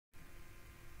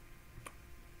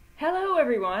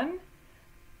everyone.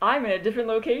 I'm in a different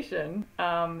location.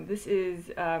 This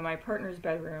is my partner's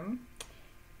bedroom.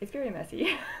 It's very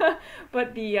messy,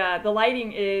 but the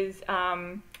lighting is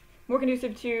more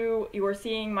conducive to you're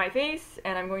seeing my face,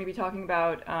 and I'm going to be talking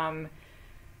about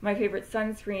my favorite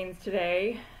sunscreens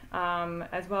today,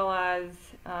 as well as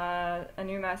a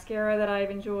new mascara that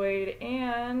I've enjoyed,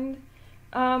 and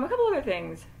a couple other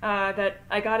things that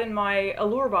I got in my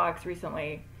Allure box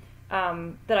recently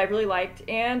that I really liked,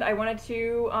 and I wanted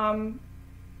to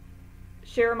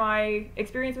share my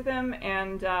experience with them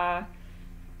and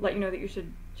let you know that you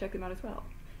should check them out as well.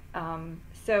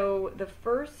 So the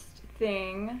first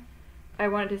thing I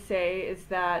wanted to say is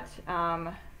that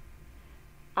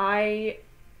I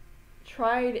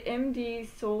tried MD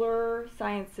Solar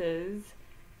Sciences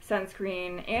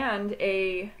sunscreen and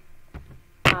a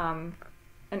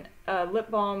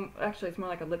lip balm. Actually, it's more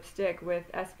like a lipstick with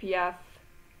SPF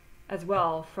as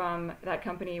well from that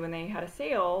company when they had a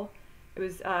sale. It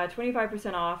was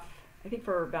 25% off, I think,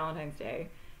 for Valentine's Day,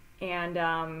 and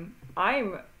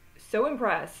I'm so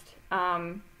impressed.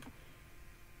 So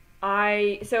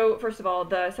first of all,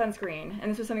 the sunscreen,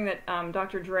 and this was something that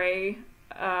Dr. Dre,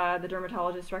 the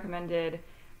dermatologist, recommended,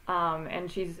 and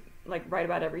she's like right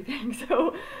about everything.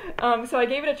 So I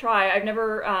gave it a try. I've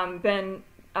never been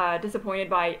disappointed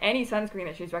by any sunscreen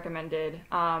that she's recommended.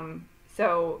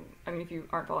 So, I mean, if you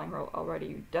aren't following her already,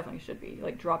 you definitely should be.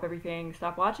 Like, drop everything,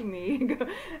 stop watching me,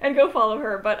 and go follow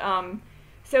her. But,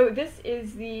 so this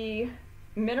is the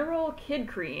Mineral Kid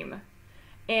Cream,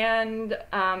 and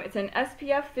it's an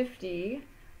SPF 50.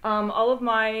 All of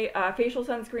my facial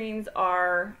sunscreens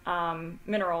are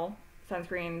mineral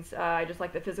sunscreens. I just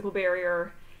like the physical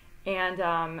barrier.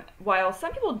 And while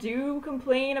some people do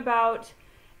complain about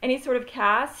any sort of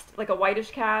cast, like a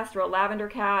whitish cast or a lavender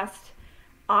cast,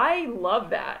 I love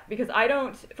that because I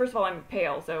don't, first of all, I'm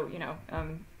pale, so, you know,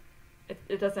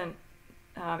 it doesn't,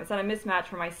 it's not a mismatch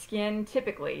for my skin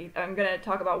typically. I'm going to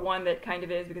talk about one that kind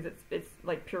of is because it's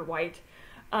like pure white,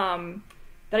 that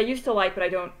I used to like, but I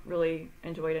don't really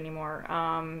enjoy it anymore.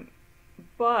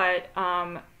 But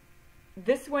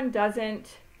this one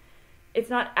doesn't, it's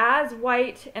not as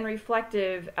white and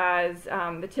reflective as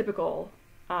the typical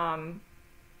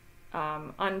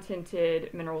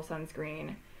untinted mineral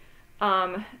sunscreen.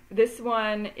 This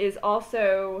one is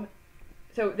also,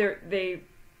 so they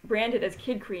brand it as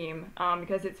Kid Cream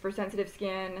because it's for sensitive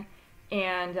skin,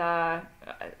 and I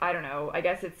don't know, I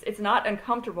guess it's not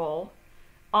uncomfortable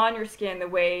on your skin the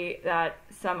way that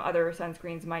some other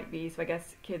sunscreens might be, so I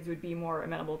guess kids would be more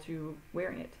amenable to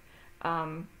wearing it.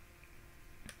 I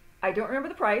don't remember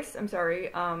the price, I'm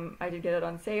sorry. I did get it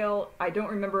on sale. I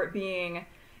don't remember it being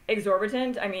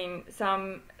exorbitant. I mean,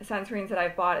 some sunscreens that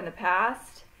I've bought in the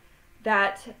past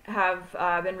that have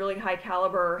been really high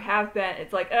caliber have been,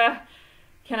 it's like,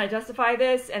 can I justify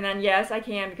this? And then yes, I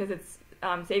can, because it's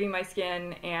saving my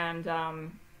skin, and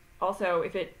also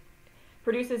if it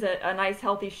produces a nice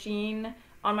healthy sheen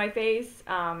on my face,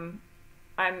 I'm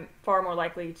far more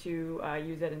likely to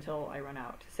use it until I run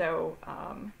out. So,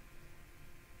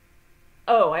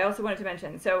 oh, I also wanted to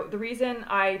mention, so the reason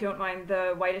I don't mind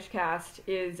the whitish cast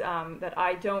is that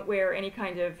I don't wear any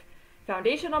kind of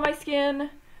foundation on my skin.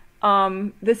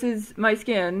 This is my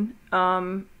skin.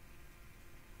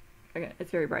 Again,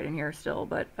 it's very bright in here still,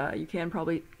 but you can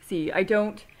probably see. I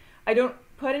don't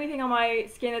put anything on my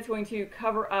skin that's going to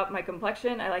cover up my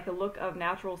complexion. I like the look of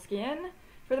natural skin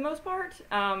for the most part,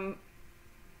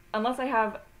 unless I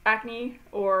have acne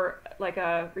or like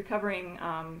a recovering,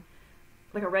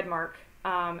 like a red mark,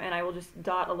 and I will just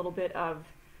dot a little bit of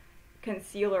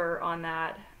concealer on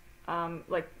that,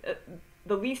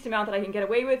 the least amount that I can get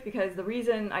away with, because the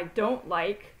reason I don't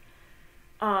like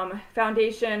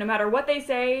foundation, no matter what they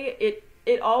say,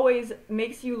 it always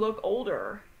makes you look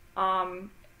older.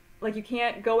 Like, you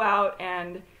can't go out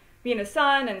and be in the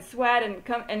sun and sweat and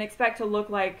come and expect to look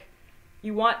like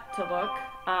you want to look.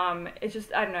 It's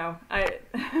just, I don't know.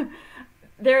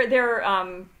 There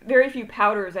are very few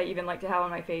powders I even like to have on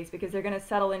my face, because they're going to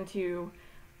settle into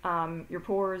your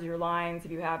pores, your lines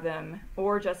if you have them,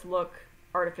 or just look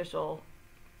artificial,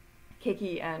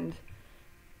 cakey, and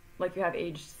like you have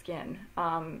aged skin.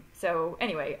 So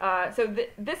anyway, so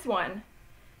this one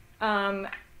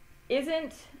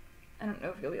isn't, I don't know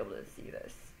if you'll be able to see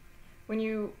this. When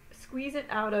you squeeze it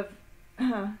out of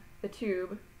the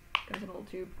tube, there's a little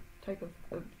tube type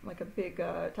of like a big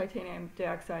titanium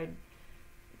dioxide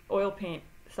oil paint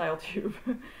style tube.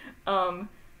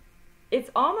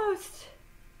 It's almost,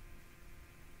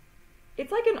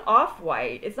 it's like an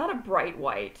off-white. It's not a bright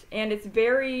white, and it's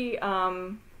very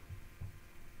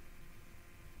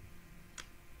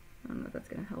I don't know if that's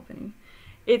going to help any.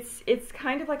 It's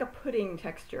kind of like a pudding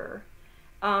texture.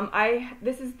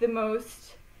 This is the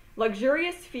most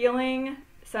luxurious feeling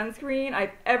sunscreen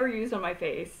I've ever used on my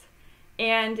face,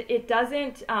 and it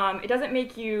doesn't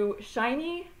make you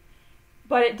shiny,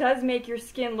 but it does make your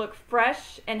skin look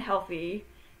fresh and healthy,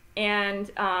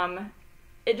 and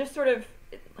it just sort of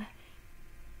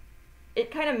it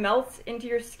kind of melts into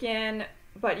your skin,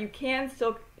 but you can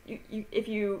still if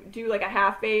you do like a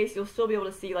half face, you'll still be able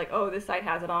to see like, oh, this side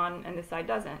has it on and this side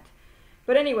doesn't.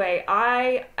 But anyway,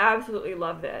 I absolutely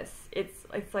love this. It's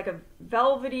like a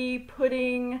velvety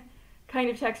pudding kind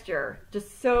of texture,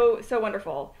 just so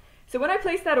wonderful. So when I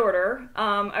placed that order,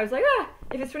 I was like,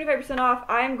 if it's 25% off,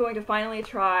 I'm going to finally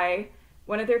try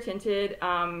one of their tinted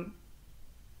lip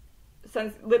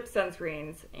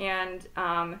sunscreens. And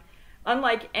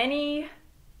unlike any,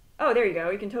 oh, there you go,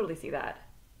 you can totally see that.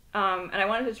 And I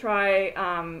wanted to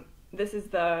try, this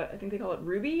is I think they call it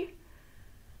Ruby.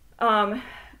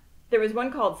 There was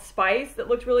one called Spice that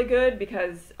looked really good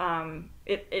because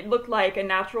it looked like a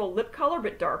natural lip color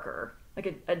but darker,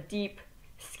 like a deep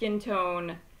skin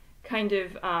tone kind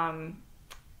of,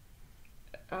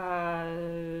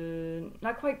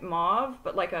 not quite mauve,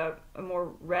 but like a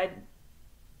more red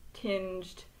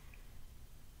tinged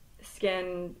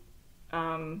skin. I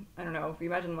don't know, if you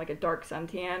imagine like a dark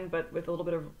suntan but with a little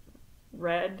bit of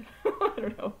red. I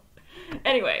don't know.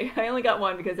 Anyway, I only got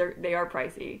one because they are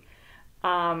pricey.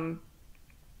 And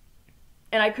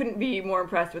I couldn't be more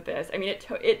impressed with this. I mean,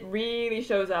 it really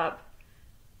shows up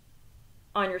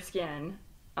on your skin.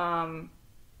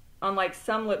 Unlike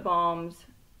some lip balms,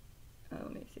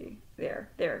 let me see,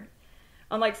 there.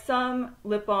 Unlike some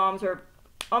lip balms, or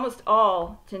almost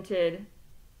all tinted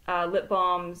lip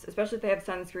balms, especially if they have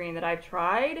sunscreen that I've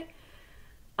tried,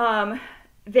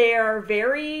 they're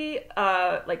very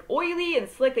like oily and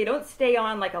slick. They don't stay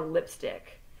on like a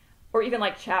lipstick or even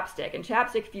like chapstick, and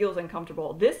chapstick feels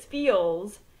uncomfortable. This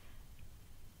feels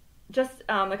just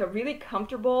like a really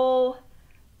comfortable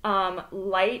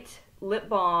light lip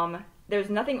balm. There's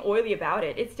nothing oily about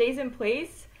it. It stays in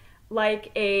place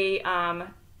like a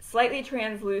slightly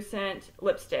translucent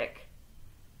lipstick.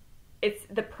 It's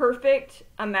the perfect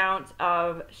amount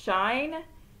of shine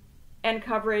and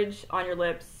coverage on your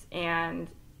lips, and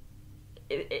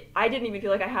I didn't even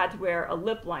feel like I had to wear a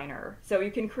lip liner. So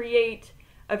you can create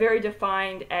a very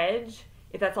defined edge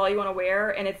if that's all you want to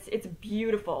wear, and it's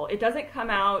beautiful. It doesn't come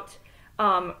out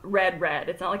red.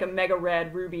 It's not like a mega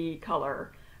red ruby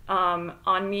color.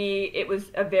 On me, it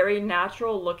was a very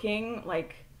natural looking,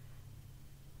 like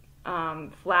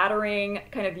flattering,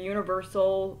 kind of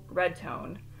universal red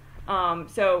tone.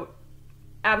 So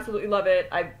absolutely love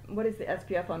it. What is the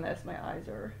SPF on this? My eyes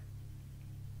are,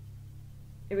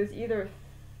 it was either,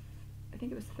 I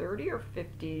think it was 30 or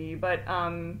 50, but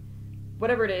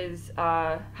whatever it is,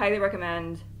 highly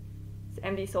recommend. It's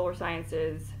MD Solar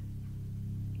Sciences,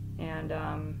 and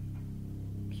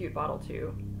cute bottle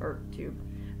too, or tube.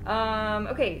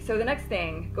 Okay, so the next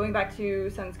thing, going back to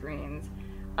sunscreens,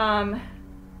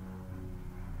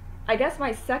 I guess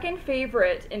my second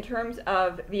favorite in terms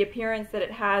of the appearance that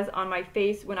it has on my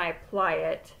face when I apply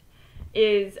it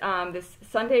is this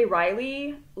Sunday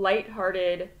Riley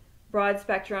Lighthearted Broad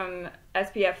Spectrum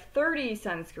SPF 30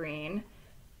 sunscreen.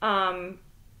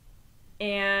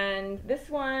 And this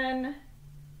one,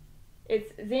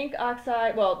 it's zinc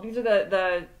oxide. Well, these are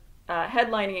the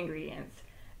headlining ingredients: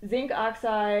 zinc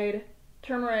oxide,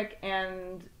 turmeric,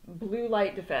 and blue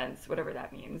light defense, whatever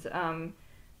that means.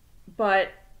 But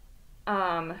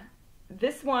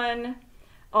this one,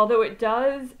 although it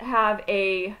does have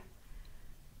it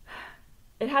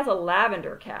has a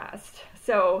lavender cast,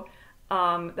 so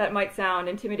that might sound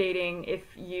intimidating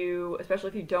especially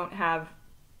if you don't have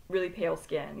really pale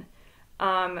skin.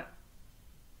 That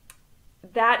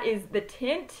is the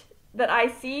tint that I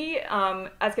see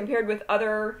as compared with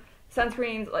other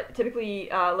sunscreens, like typically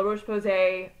La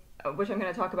Roche-Posay, which I'm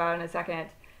going to talk about in a second.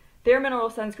 Their mineral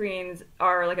sunscreens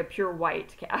are like a pure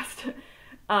white cast.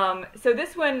 So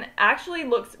this one actually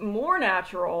looks more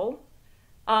natural,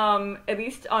 at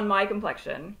least on my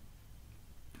complexion.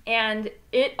 And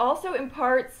it also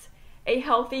imparts a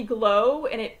healthy glow,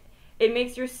 and it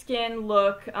makes your skin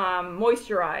look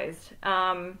moisturized.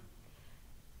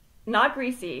 Not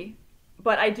greasy,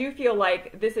 but I do feel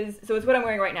like so it's what I'm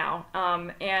wearing right now.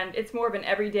 And it's more of an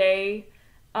everyday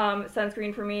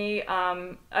sunscreen for me.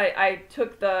 I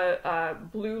took the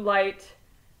blue light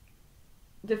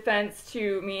defense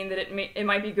to mean that it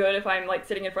might be good if I'm like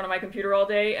sitting in front of my computer all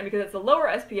day, and because it's a lower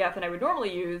SPF than I would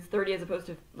normally use, 30 as opposed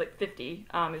to like 50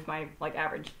 is my like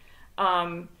average.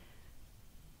 I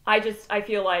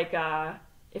feel like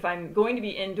if I'm going to be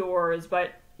indoors,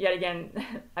 but yet again,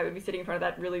 I would be sitting in front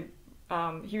of that really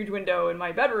huge window in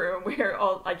my bedroom where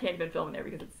I can't even film in there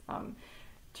because it's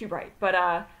too bright. But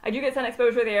I do get sun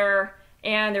exposure there,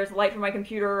 and there's light from my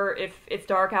computer if it's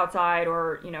dark outside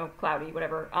or, cloudy,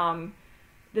 whatever.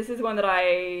 This is one that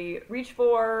I reached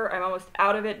for. I'm almost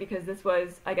out of it because this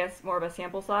was, I guess, more of a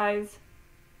sample size.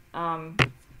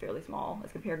 It's fairly small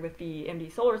as compared with the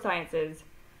MD Solar Sciences.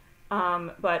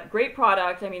 But great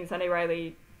product. I mean, Sunday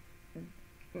Riley,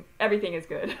 everything is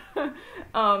good.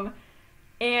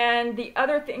 And the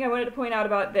other thing I wanted to point out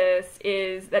about this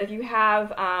is that if you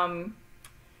have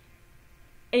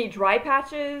any dry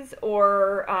patches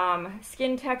or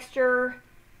skin texture,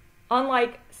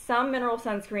 unlike some mineral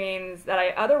sunscreens that I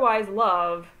otherwise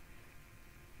love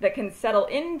that can settle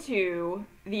into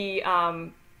the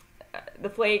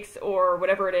flakes or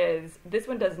whatever it is, this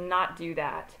one does not do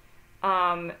that.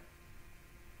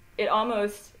 It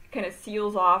almost kind of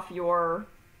seals off your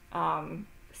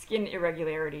skin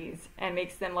irregularities and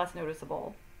makes them less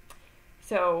noticeable.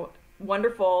 So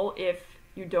wonderful if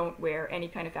you don't wear any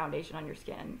kind of foundation on your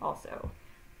skin also,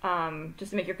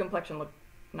 just to make your complexion look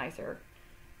nicer.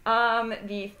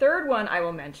 The third one I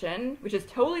will mention, which is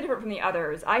totally different from the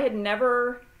others, I had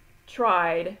never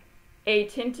tried a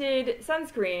tinted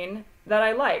sunscreen that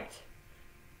I liked.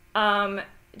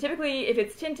 Typically, if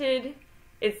it's tinted,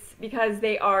 it's because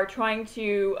they are trying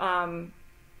to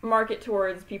market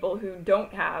towards people who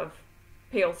don't have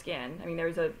pale skin. I mean,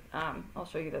 there's I'll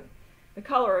show you the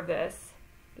color of this.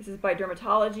 This is by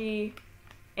Dermatology,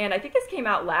 and I think this came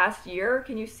out last year.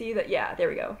 Can you see that? Yeah, there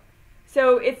we go.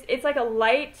 So it's like a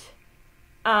light,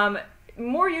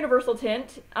 more universal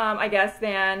tint, I guess,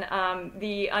 than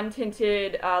the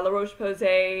untinted La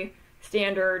Roche-Posay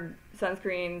standard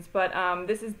sunscreens. But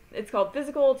it's called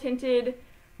Physical Tinted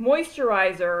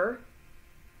Moisturizer,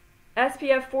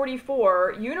 SPF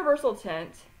 44, Universal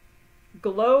Tint,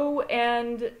 Glow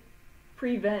and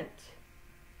Prevent.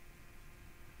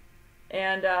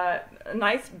 And a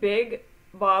nice big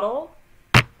bottle.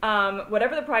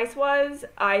 Whatever the price was,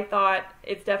 I thought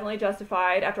it's definitely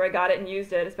justified after I got it and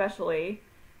used it, especially.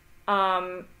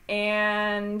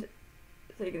 And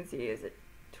so you can see, is it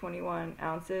 21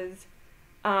 ounces?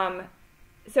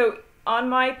 So on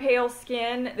my pale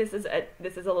skin, this is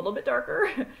a little bit darker,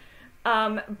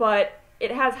 but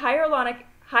it has hyaluronic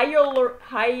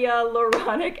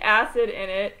acid in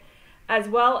it, as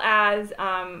well as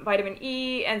vitamin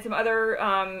E and some other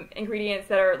ingredients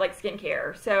that are like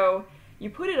skincare. So you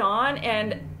put it on,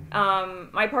 and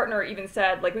my partner even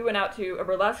said, like, we went out to a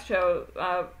burlesque show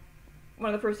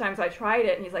one of the first times I tried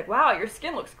it, and he's like, wow, your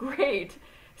skin looks great.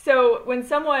 So when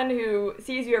someone who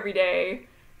sees you every day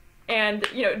and,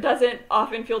 doesn't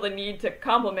often feel the need to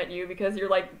compliment you because you're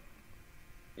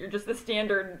just the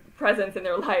standard presence in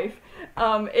their life,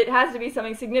 it has to be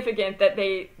something significant that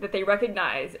they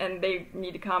recognize, and they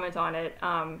need to comment on it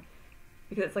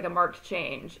because it's like a marked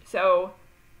change. So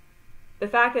the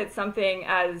fact that something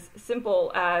as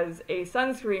simple as a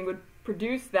sunscreen would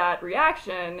produce that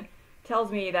reaction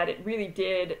tells me that it really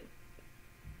did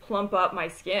plump up my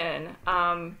skin.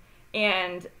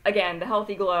 And again, the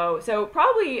healthy glow. So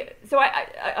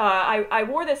I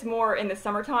wore this more in the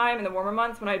summertime, in the warmer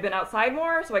months when I'd been outside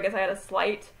more. So I guess I had a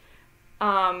slight,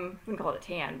 I wouldn't call it a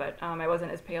tan, but I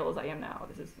wasn't as pale as I am now.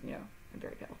 This is, I'm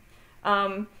very pale.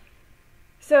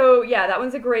 So yeah, that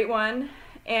one's a great one.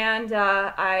 And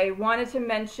I wanted to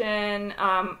mention,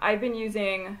 I've been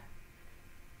using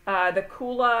the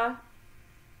Kula,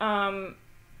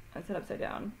 that's it upside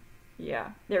down.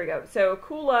 Yeah, there we go. So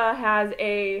Kula has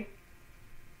a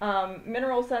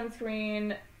mineral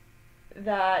sunscreen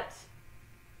that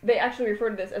they actually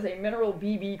refer to this as a mineral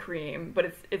BB cream, but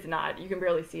it's not. You can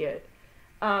barely see it.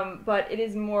 But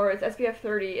it's SPF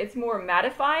 30. It's more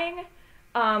mattifying.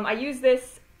 I use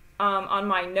this on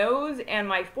my nose and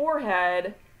my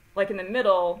forehead, like in the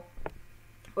middle,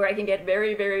 where I can get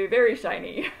very, very, very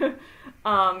shiny.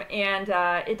 And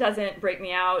it doesn't break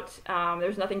me out.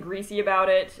 There's nothing greasy about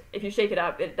it. If you shake it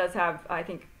up, it does have, I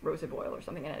think, rosehip oil or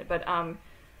something in it. But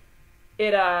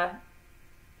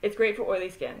it's great for oily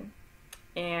skin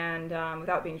and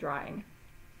without being drying.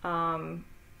 Then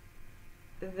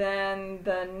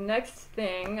the next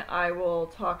thing I will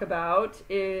talk about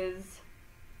is,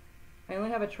 I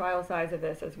only have a trial size of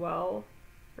this as well,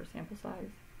 or sample size.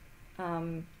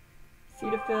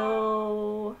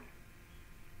 Cetaphil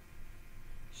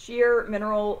Sheer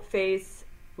Mineral Face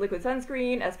Liquid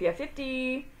Sunscreen, SPF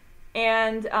 50.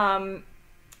 And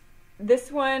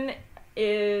this one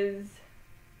is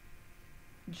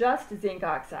just zinc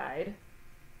oxide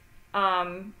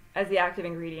as the active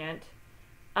ingredient.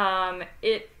 I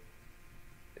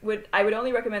would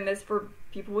only recommend this for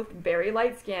people with very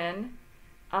light skin.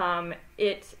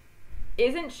 It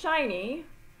isn't shiny.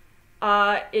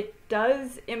 It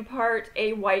does impart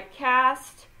a white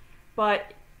cast,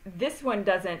 but this one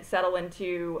doesn't settle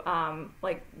into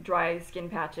like dry skin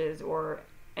patches or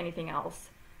anything else.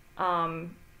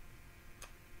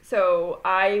 So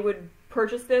I would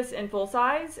purchase this in full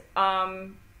size. I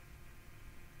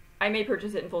may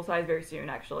purchase it in full size very soon,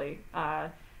 actually,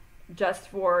 just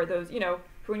for those, you know,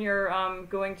 for when you're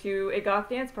going to a goth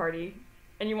dance party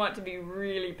and you want to be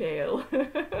really pale,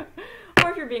 or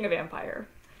if you're being a vampire.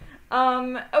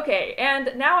 Okay,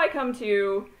 and now I come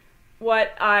to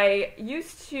what I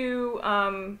used to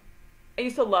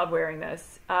love wearing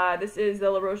this. This is the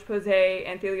La Roche-Posay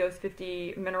Anthelios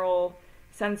 50 Mineral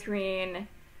Sunscreen.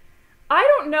 I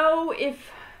don't know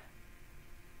if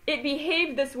it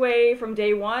behaved this way from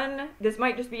day one. This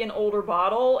might just be an older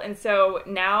bottle, and so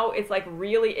now it's like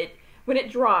really, when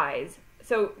it dries,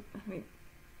 so, I'm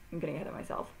getting ahead of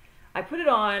myself. I put it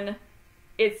on,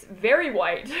 it's very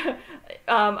white.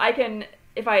 I can,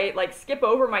 if I like skip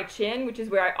over my chin, which is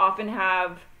where I often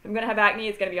have, if I'm gonna have acne,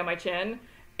 it's gonna be on my chin,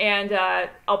 and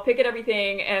I'll pick at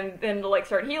everything, and then it'll like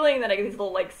start healing, then I get these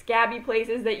little like scabby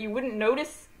places that you wouldn't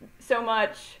notice so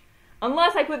much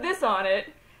unless I put this on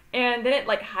it, and then it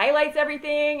like highlights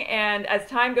everything, and as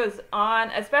time goes on,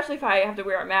 especially if I have to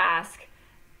wear a mask,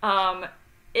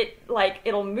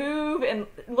 it'll move and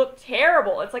look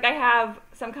terrible. It's like I have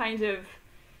some kind of,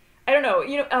 I don't know,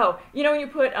 you know when you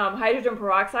put hydrogen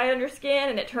peroxide on your skin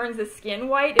and it turns the skin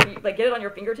white, if you like get it on your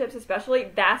fingertips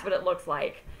especially, that's what it looks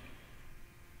like.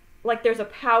 Like there's a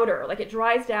powder, like it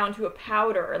dries down to a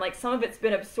powder, and like some of it's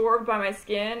been absorbed by my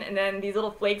skin, and then these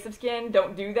little flakes of skin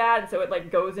don't do that, and so it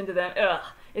like goes into them. Ugh,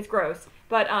 it's gross.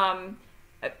 But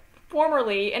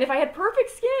formerly, and if I had perfect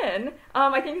skin,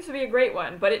 I think this would be a great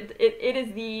one. But it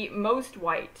is the most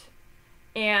white,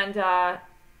 and I've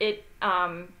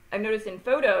noticed in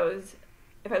photos,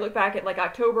 if I look back at like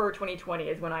October 2020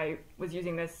 is when I was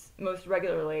using this most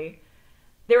regularly.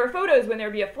 There were photos when there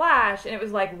would be a flash, and it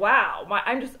was like, wow,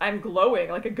 I'm glowing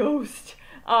like a ghost,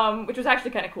 which was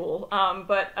actually kind of cool.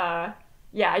 Yeah,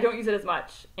 I don't use it as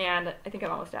much, and I think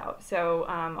I'm almost out. So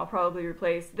I'll probably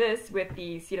replace this with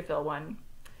the Cetaphil one.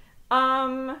 It's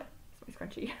my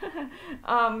scrunchie.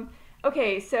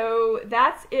 Okay, so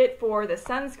that's it for the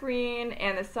sunscreen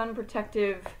and the sun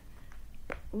protective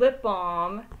lip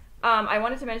balm. I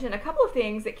wanted to mention a couple of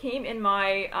things that came in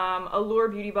my Allure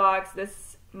beauty box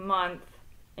this month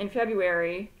in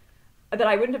February that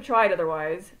I wouldn't have tried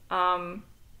otherwise. The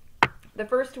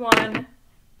first one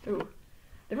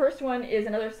is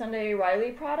another Sunday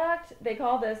Riley product. They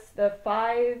call this the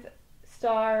 5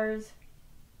 Stars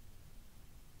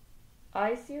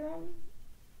Eye Serum,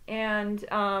 and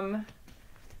I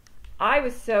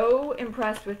was so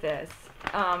impressed with this.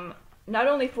 Not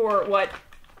only for what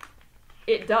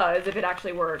it does, if it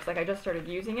actually works, like I just started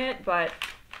using it, but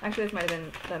actually this might have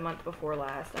been the month before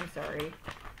last, I'm sorry.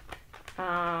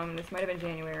 This might have been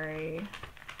January.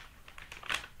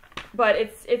 But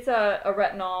it's a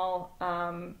retinol,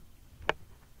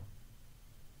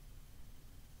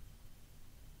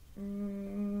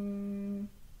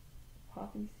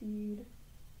 poppy seed,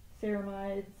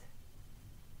 ceramides,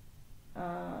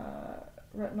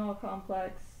 retinol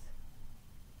complex,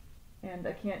 and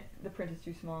the print is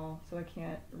too small, so I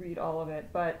can't read all of it,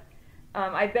 but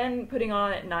I've been putting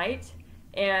on at night,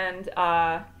 and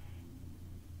I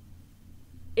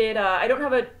don't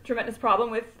have a tremendous problem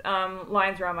with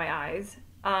lines around my eyes,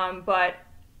 but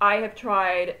I have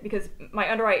tried, because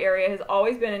my under eye area has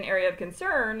always been an area of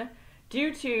concern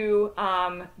due to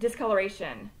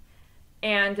discoloration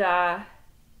and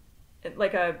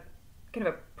like a kind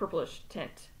of a purplish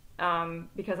tint,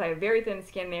 because I have very thin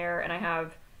skin there, and I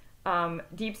have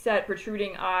deep set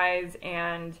protruding eyes,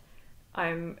 and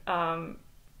I'm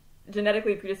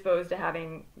genetically predisposed to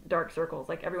having dark circles.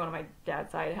 Like everyone on my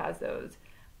dad's side has those.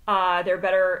 They're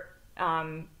better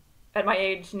at my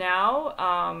age now,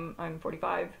 I'm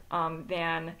 45,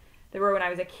 than they were when I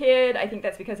was a kid. I think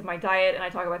that's because of my diet, and I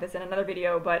talk about this in another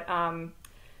video, but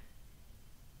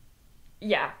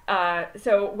yeah,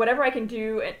 so whatever I can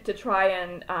do to try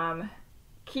and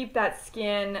keep that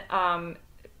skin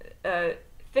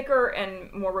thicker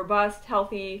and more robust,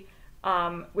 healthy,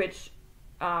 which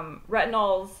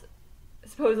retinols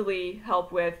supposedly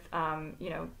help with,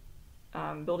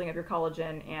 building up your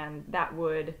collagen, and that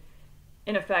would,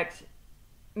 in effect,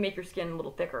 make your skin a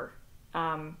little thicker.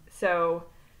 So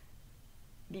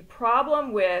the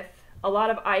problem with a lot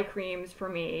of eye creams for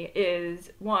me is,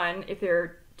 one, if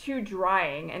they're too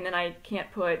drying, and then I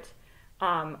can't put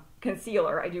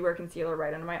concealer. I do wear concealer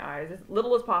right under my eyes, as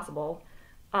little as possible.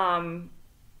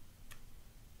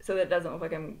 so that it doesn't look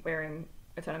like I'm wearing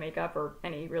a ton of makeup, or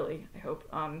any, really, I hope.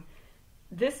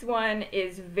 This one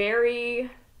is very,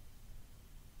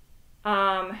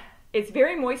 it's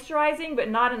very moisturizing, but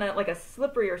not in a, like a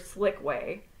slippery or slick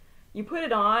way. You put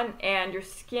it on and your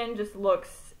skin just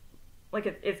looks like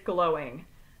it's glowing.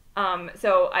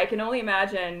 So I can only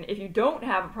imagine, if you don't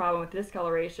have a problem with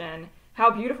discoloration, how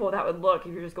beautiful that would look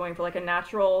if you're just going for like a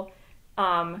natural,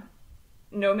 no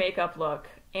makeup look.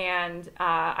 And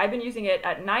I've been using it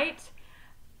at night.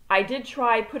 I did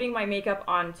try putting my makeup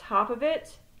on top of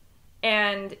it,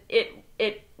 and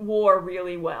it wore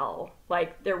really well.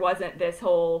 Like, there wasn't this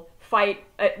whole fight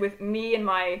with me and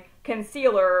my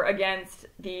concealer against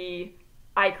the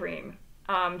eye cream.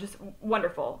 Just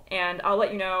wonderful. And I'll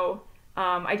let you know,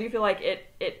 I do feel like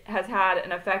it has had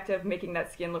an effect of making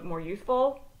that skin look more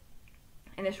youthful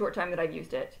in the short time that I've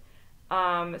used it.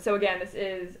 So again, this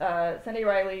is Sunday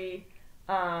Riley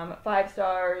 5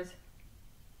 stars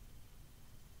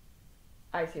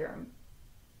eye serum.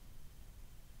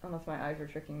 Unless my eyes are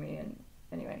tricking me, and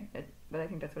anyway, but I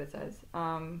think that's what it says.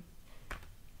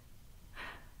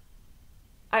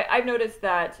 I've noticed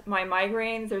that my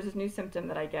migraines, there's this new symptom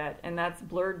that I get, and that's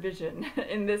blurred vision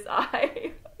in this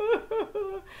eye.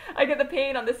 I get the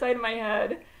pain on this side of my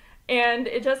head, and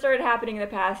it just started happening in the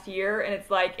past year, and it's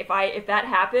like, if that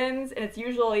happens, and it's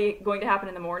usually going to happen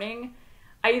in the morning,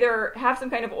 I either have some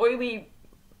kind of oily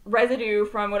residue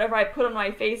from whatever I put on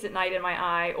my face at night in my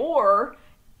eye, or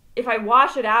if I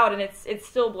wash it out and it's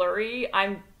still blurry,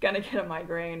 I'm gonna get a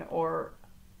migraine, or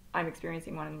I'm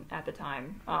experiencing one at the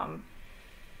time.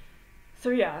 So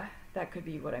yeah, that could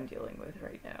be what I'm dealing with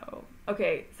right now.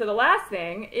 Okay, so the last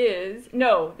thing is,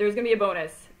 no, there's gonna be a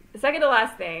bonus. The second to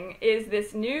last thing is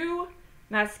this new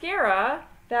mascara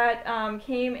that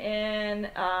came in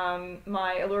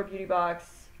my Allure Beauty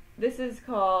box. This is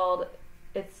called,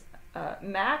 it's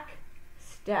MAC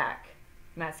Stack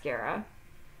Mascara.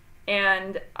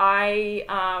 And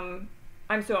I'm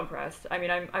so impressed. I mean,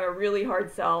 I'm a really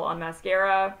hard sell on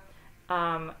mascara.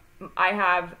 I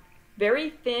have very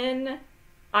thin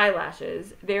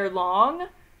eyelashes. They're long,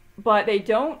 but they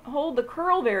don't hold the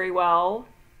curl very well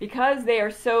because they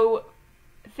are so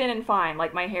thin and fine,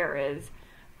 like my hair is.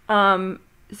 So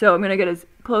I'm gonna get as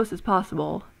close as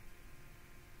possible.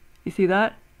 You see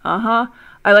that? I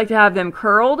like to have them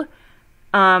curled.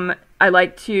 I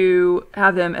like to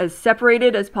have them as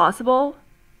separated as possible,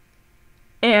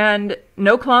 and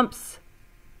no clumps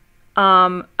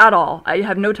at all. I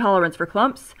have no tolerance for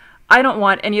clumps. I don't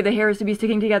want any of the hairs to be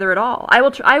sticking together at all.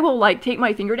 I will like take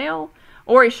my fingernail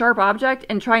or a sharp object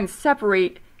and try and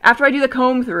separate after I do the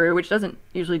comb through, which doesn't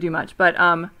usually do much, but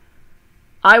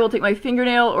I will take my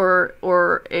fingernail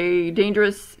or a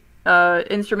dangerous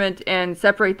instrument and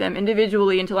separate them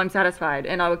individually until I'm satisfied,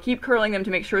 and I will keep curling them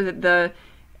to make sure that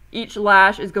each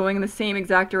lash is going in the same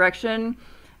exact direction,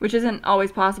 which isn't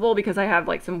always possible because I have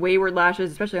like some wayward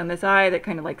lashes, especially on this eye, that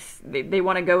kind of like, they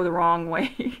want to go the wrong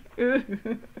way.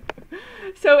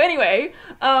 So anyway,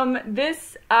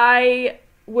 this I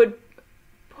would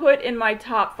put in my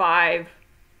top 5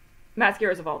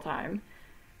 mascaras of all time.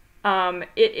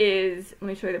 It is, let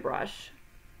me show you the brush.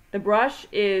 The brush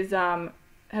is,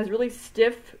 has really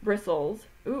stiff bristles.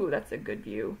 Ooh, that's a good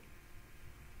view.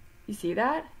 You see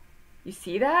that? You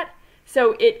see that?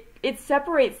 So it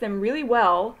separates them really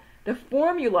well. The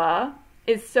formula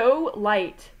is so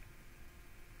light,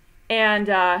 and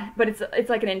but it's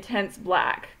like an intense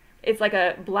black. It's like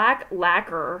a black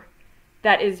lacquer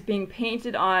that is being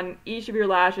painted on each of your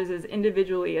lashes as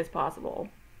individually as possible.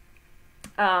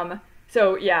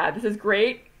 So yeah, this is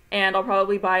great, and I'll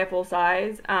probably buy a full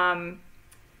size.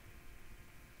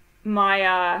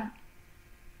 My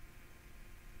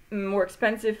more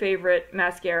expensive favorite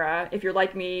mascara, if you're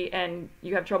like me and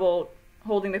you have trouble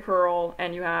holding the curl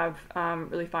and you have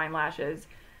really fine lashes,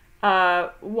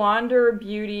 Wander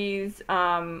Beauty's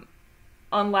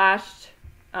Unlashed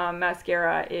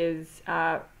mascara is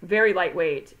very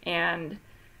lightweight and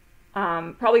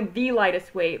probably the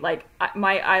lightest weight. Like,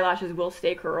 my eyelashes will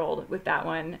stay curled with that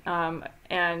one,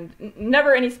 and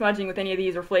never any smudging with any of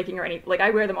these or flaking or any, like, I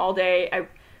wear them all day. I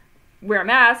wear a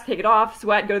mask, take it off,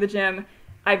 sweat, go to the gym.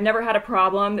 I've never had a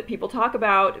problem that people talk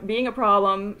about being a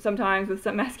problem sometimes with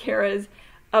some mascaras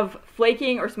of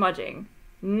flaking or smudging.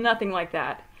 Nothing like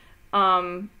that.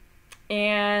 My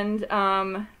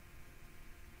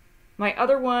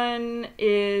other one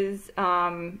is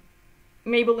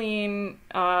Maybelline,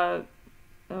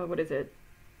 what is it?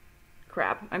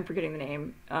 Crap, I'm forgetting the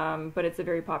name. But it's a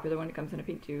very popular one. It comes in a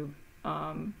pink tube.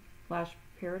 Lash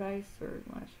Paradise or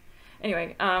Lash...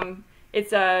 Anyway,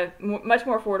 it's much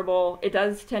more affordable. It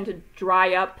does tend to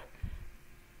dry up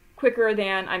quicker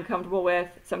than I'm comfortable with.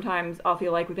 Sometimes I'll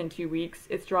feel like within 2 weeks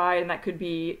it's dry, and that could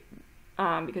be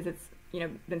because it's,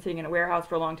 been sitting in a warehouse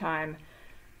for a long time.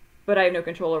 But I have no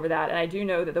control over that. And I do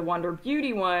know that the Wonder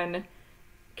Beauty one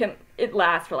it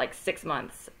lasts for like 6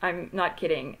 months. I'm not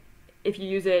kidding. If you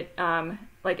use it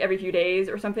like every few days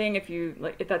or something, if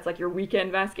that's like your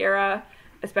weekend mascara,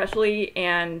 especially,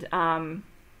 and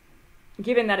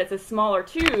given that it's a smaller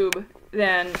tube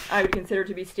than I would consider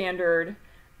to be standard,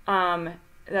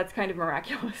 that's kind of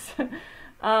miraculous.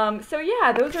 So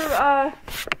yeah, those are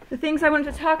the things I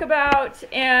wanted to talk about.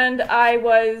 And I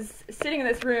was sitting in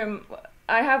this room.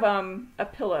 I have a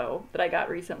pillow that I got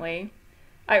recently.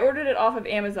 I ordered it off of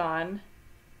Amazon,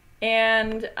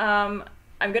 and I'm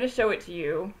going to show it to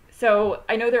you. So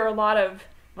I know there are a lot of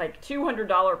like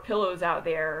 $200 pillows out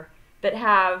there that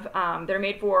have, they're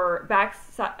made for back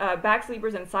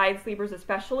sleepers and side sleepers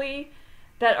especially,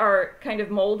 that are kind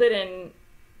of molded and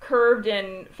curved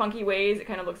in funky ways. It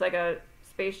kind of looks like a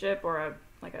spaceship or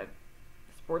like a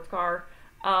sports car.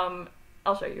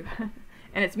 I'll show you.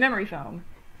 And it's memory foam.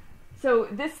 So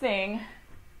this thing,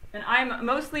 and I'm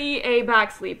mostly a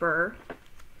back sleeper.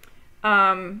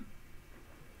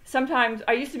 Sometimes,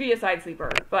 I used to be a side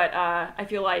sleeper, but I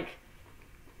feel like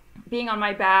being on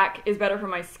my back is better for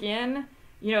my skin.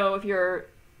 If your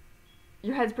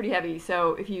head's pretty heavy,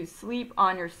 so if you sleep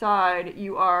on your side,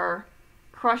 you are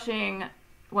crushing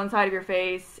one side of your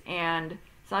face, and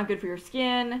it's not good for your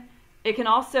skin. It can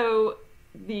also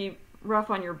be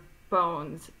rough on your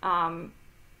bones,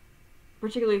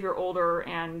 particularly if you're older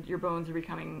and your bones are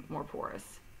becoming more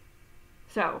porous.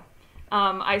 So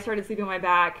I started sleeping on my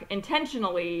back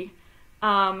intentionally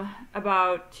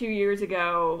about 2 years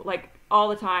ago, like all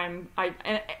the time.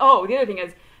 The other thing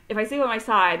is, if I sleep on my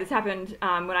side, this happened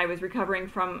when I was recovering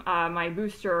from my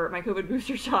COVID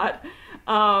booster shot,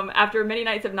 after many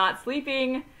nights of not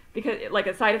sleeping, because like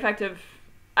a side effect of,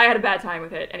 I had a bad time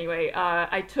with it anyway.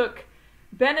 I took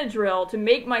Benadryl to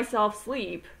make myself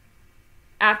sleep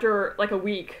after like a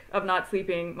week of not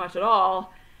sleeping much at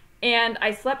all, and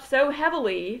I slept so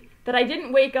heavily that I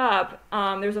didn't wake up.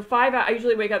 There's a 5 hour, I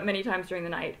usually wake up many times during the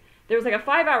night. There was like a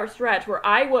 5 hour stretch where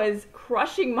I was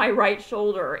crushing my right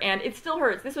shoulder, and it still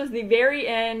hurts. This was the very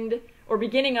end, or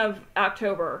beginning of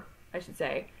October, I should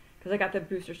say, because I got the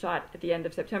booster shot at the end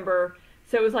of September.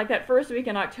 So it was like that first week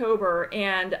in October,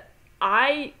 and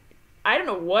I don't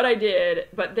know what I did,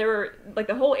 but there were like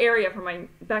the whole area from my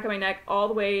back of my neck all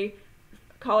the way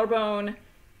collarbone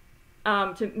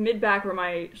to mid-back where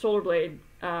my shoulder blade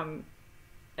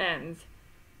ends.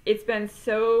 It's been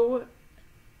so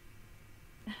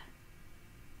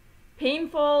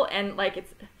painful, and like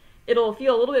it'll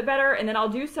feel a little bit better, and then I'll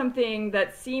do something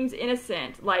that seems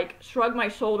innocent, like shrug my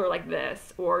shoulder like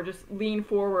this, or just lean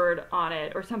forward on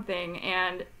it or something,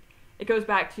 and it goes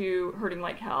back to hurting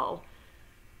like hell.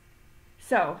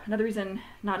 So another reason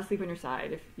not to sleep on your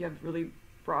side if you have really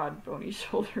broad bony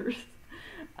shoulders.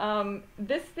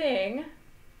 This thing,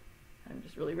 I'm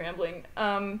just really rambling,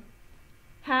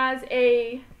 has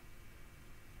a,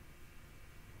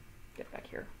 get back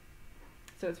here.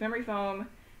 So it's memory foam,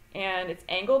 and it's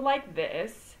angled like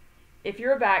this. If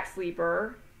you're a back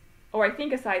sleeper, or I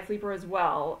think a side sleeper as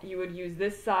well, you would use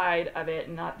this side of it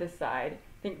and not this side.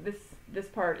 I think this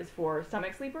part is for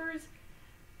stomach sleepers,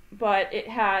 but it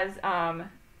has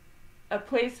a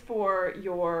place for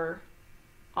your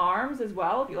arms as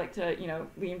well, if you like to,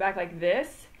 lean back like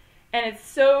this. And it's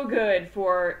so good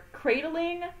for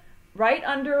cradling right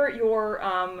under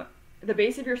your the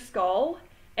base of your skull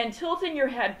and tilting your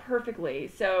head perfectly,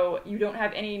 so you don't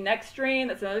have any neck strain.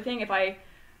 That's another thing. If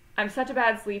I'm such a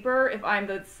bad sleeper, if I'm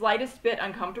the slightest bit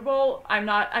uncomfortable, I'm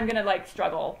gonna like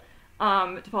struggle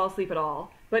to fall asleep at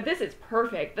all. But this is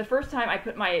perfect. The first time I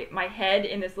put my head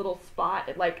in this little spot,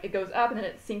 it goes up and then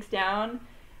it sinks down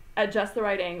at just the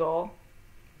right angle.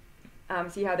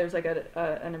 See how there's like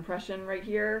an impression right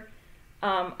here?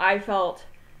 I felt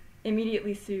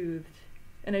immediately soothed,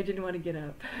 and I didn't want to get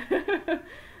up.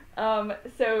 And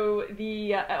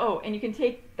you can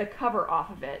take the cover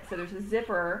off of it. So there's a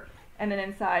zipper, and then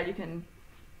inside you can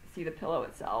see the pillow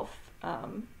itself.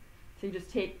 So you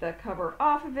just take the cover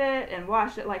off of it and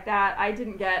wash it like that. I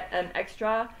didn't get an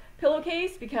extra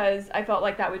pillowcase because I felt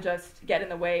like that would just get in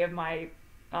the way of my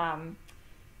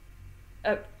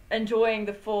enjoying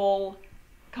the full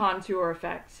contour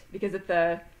effect. Because if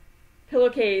the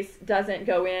pillowcase doesn't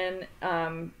go in,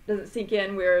 doesn't sink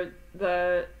in where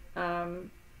the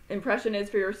impression is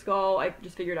for your skull, I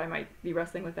just figured I might be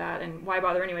wrestling with that, and why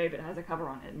bother anyway if it has a cover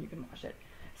on it and you can wash it.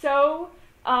 So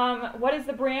what is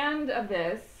the brand of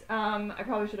this? I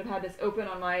probably should have had this open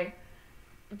on my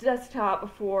desktop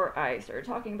before I started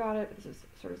talking about it, but this is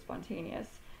sort of spontaneous.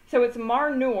 So it's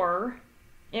Marnur,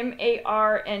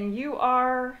 Marnur,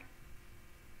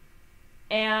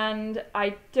 and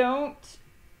I'm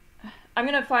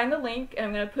going to find the link and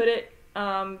I'm going to put it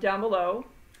down below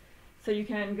so you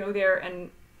can go there and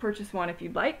purchase one if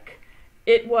you'd like.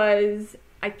 It was,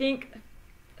 I think,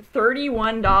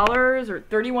 $31 or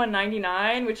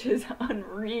 $31.99, which is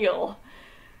unreal.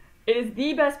 It is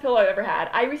the best pillow I've ever had.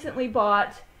 I recently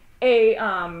bought a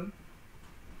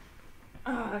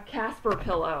Casper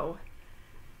pillow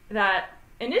that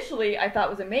initially I thought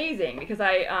was amazing because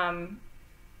I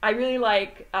really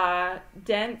like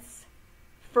dense,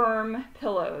 firm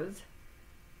pillows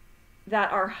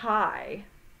that are high.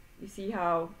 You see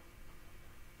how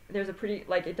there's a pretty,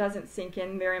 like, it doesn't sink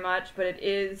in very much, but it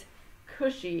is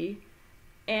cushy,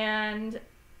 and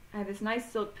I have this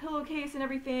nice silk pillowcase and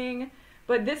everything,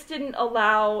 but this didn't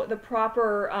allow the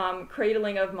proper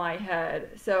cradling of my head,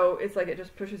 so it's like it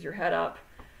just pushes your head up.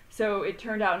 So it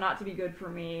turned out not to be good for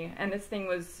me, and this thing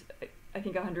was, I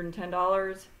think,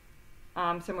 $110,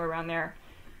 somewhere around there.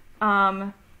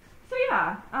 So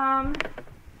yeah,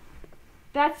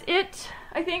 that's it,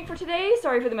 I think, for today.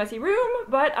 Sorry for the messy room,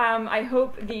 but I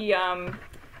hope the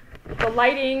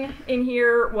lighting in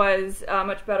here was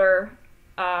much better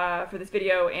for this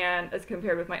video and as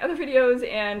compared with my other videos,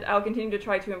 and I'll continue to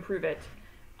try to improve it.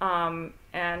 Yeah,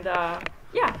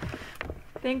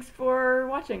 thanks for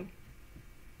watching.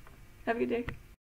 Have a good day.